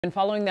And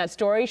following that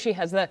story, she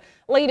has the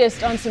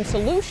latest on some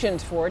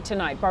solutions for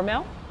tonight.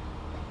 Barmel?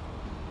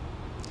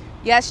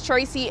 Yes,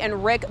 Tracy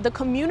and Rick, the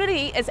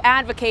community is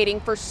advocating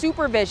for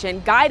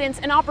supervision, guidance,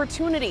 and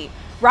opportunity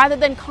rather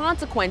than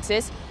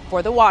consequences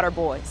for the water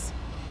boys.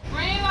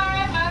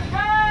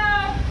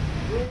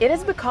 It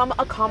has become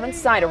a common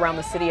sight around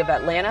the city of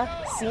Atlanta,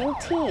 seeing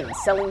teens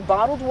selling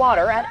bottled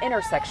water at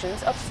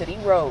intersections of city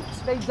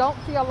roads. They don't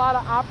see a lot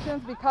of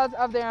options because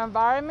of their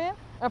environment.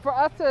 And for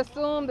us to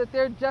assume that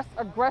they're just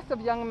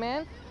aggressive young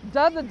men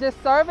does a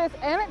disservice,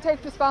 and it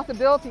takes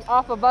responsibility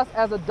off of us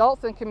as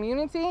adults and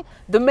community.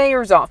 The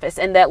mayor's office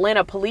and the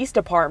Atlanta Police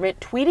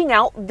Department tweeting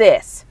out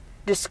this,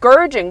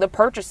 discouraging the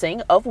purchasing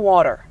of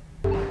water.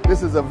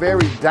 This is a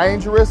very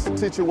dangerous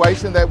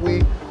situation that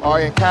we are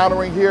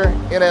encountering here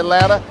in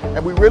Atlanta,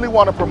 and we really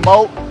want to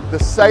promote the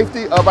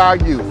safety of our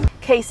youth.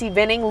 Casey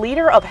Venning,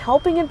 leader of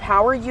Helping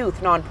Empower Youth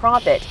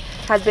nonprofit,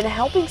 has been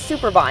helping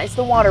supervise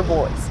the water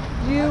boys.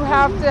 You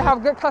have to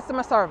have good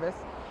customer service,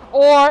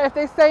 or if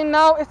they say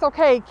no, it's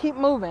okay, keep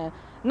moving.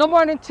 No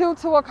more than two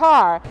to a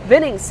car.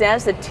 Venning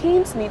says the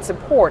teams need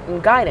support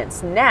and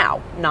guidance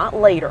now, not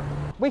later.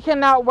 We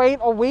cannot wait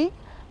a week,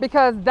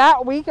 because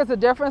that week is the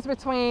difference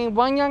between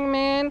one young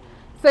man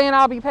saying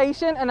I'll be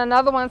patient and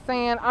another one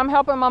saying I'm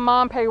helping my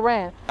mom pay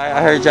rent.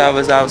 I heard y'all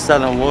was out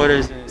selling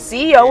waters.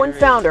 CEO and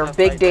founder of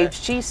Big Dave's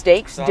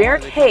Cheesesteaks,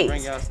 Derek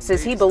Hayes,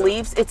 says he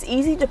believes it's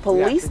easy to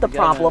police the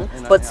problem,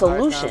 but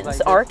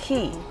solutions are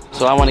key.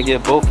 So I want to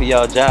give both of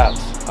y'all jobs.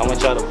 I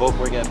want y'all to both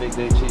work at Big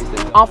Dave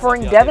Cheesesteaks.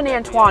 Offering Devin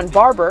Antoine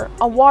Barber,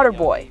 a water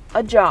boy,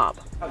 a job.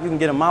 You can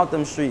get them out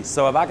them streets.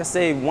 So if I can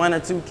save 1 or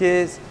 2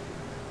 kids,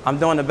 I'm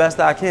doing the best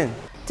I can.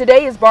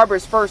 Today is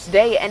Barber's first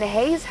day, and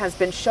Hayes has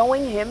been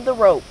showing him the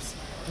ropes.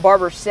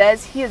 Barber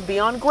says he is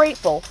beyond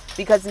grateful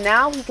because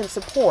now he can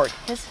support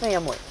his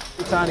family.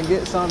 We're trying to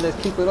get something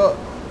that's keep it up,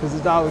 because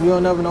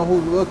you'll never know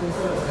who's looking,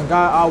 and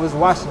God always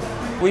watching.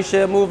 We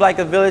should move like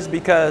a village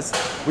because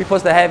we're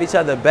supposed to have each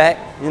other back,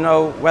 you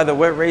know, whether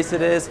what race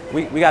it is.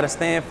 We got to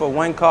stand for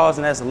one cause,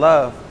 and that's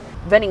love.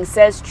 Venning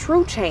says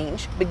true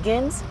change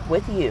begins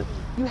with you.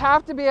 You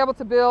have to be able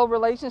to build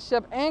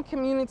relationship and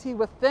community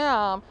with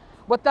them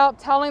without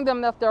telling them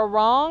that they're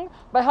wrong,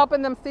 but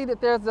helping them see that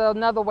there's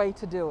another way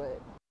to do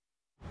it.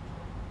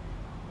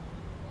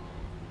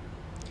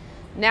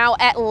 Now,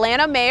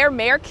 Atlanta Mayor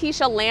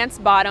Keisha Lance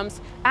Bottoms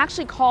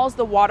actually calls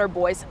the water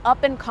boys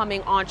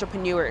up-and-coming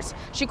entrepreneurs.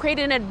 She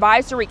created an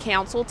advisory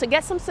council to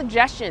get some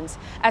suggestions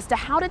as to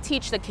how to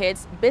teach the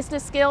kids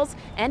business skills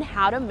and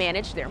how to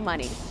manage their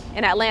money.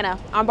 In Atlanta,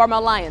 I'm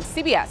Barmel Lyons,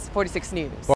 CBS 46 News.